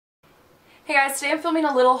Hey guys, today I'm filming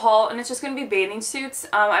a little haul and it's just going to be bathing suits.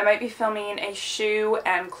 I might be filming a shoe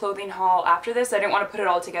and clothing haul after this. I didn't want to put it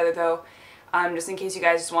all together though, just in case you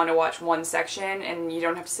guys just want to watch one section and you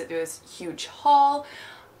don't have to sit through this huge haul.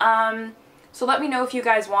 So let me know if you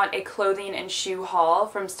guys want a clothing and shoe haul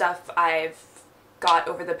from stuff I've got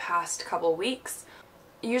over the past couple weeks.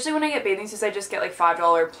 Usually when I get bathing suits I just get like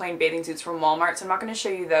 $5 plain bathing suits from Walmart, so I'm not going to show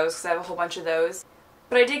you those because I have a whole bunch of those.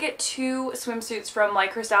 But I did get two swimsuits from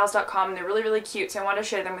lycrastyles.com and they're really, really cute, so I wanted to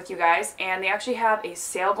share them with you guys. And they actually have a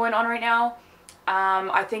sale going on right now.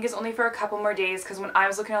 I think it's only for a couple more days because when I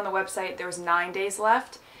was looking on the website there was 9 days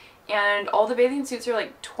left. And all the bathing suits are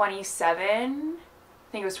like $27. I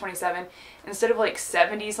think it was $27 instead of like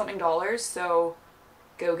 $70 something, so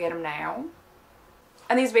go get them now.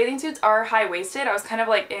 And these bathing suits are high-waisted. I was kind of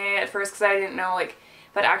like at first because I didn't know like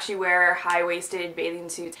if I'd actually wear high-waisted bathing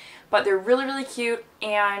suits. But they're really, really cute,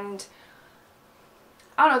 and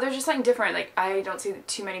I don't know, they're just something different. Like, I don't see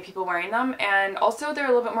too many people wearing them, and also they're a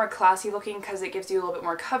little bit more classy looking because it gives you a little bit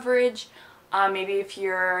more coverage. Maybe if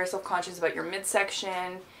you're self-conscious about your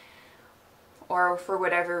midsection or for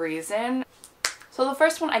whatever reason. So the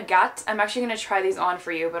first one I got, I'm actually going to try these on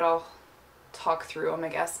for you, but I'll talk through them, I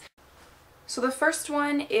guess. So the first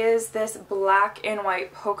one is this black and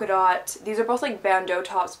white polka dot. These are both like bandeau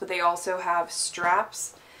tops, but they also have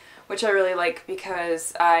straps, which I really like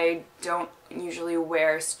because I don't usually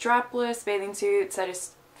wear strapless bathing suits. I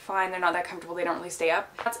just find they're not that comfortable. They don't really stay up.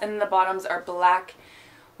 And then the bottoms are black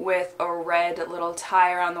with a red little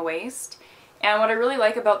tie around the waist. And what I really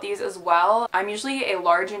like about these as well, I'm usually a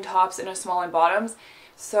large in tops and a small in bottoms.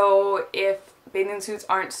 So if bathing suits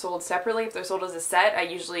aren't sold separately, if they're sold as a set, I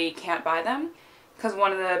usually can't buy them because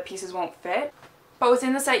one of the pieces won't fit. But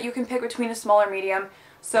within the set you can pick between a small or medium.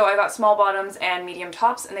 So I got small bottoms and medium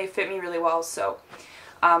tops and they fit me really well, so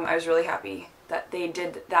I was really happy that they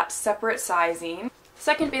did that separate sizing.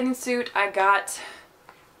 Second bathing suit I got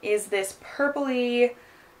is this purpley,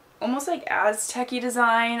 almost like Aztec-y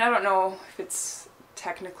design. I don't know if it's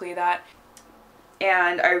technically that.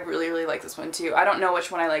 And I really, really like this one too. I don't know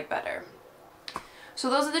which one I like better.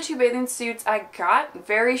 So those are the two bathing suits I got.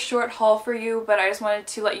 Very short haul for you, but I just wanted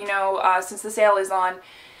to let you know since the sale is on,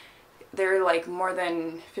 they're like more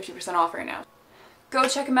than 50% off right now. Go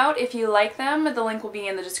check them out if you like them. The link will be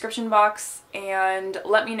in the description box, and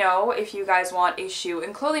let me know if you guys want a shoe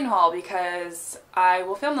and clothing haul because I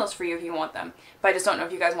will film those for you if you want them. But I just don't know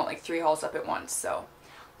if you guys want like 3 hauls up at once, so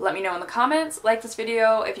let me know in the comments. Like this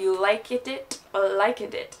video if you liked it.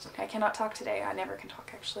 I cannot talk today. I never can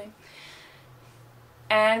talk actually.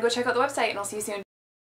 And go check out the website and I'll see you soon.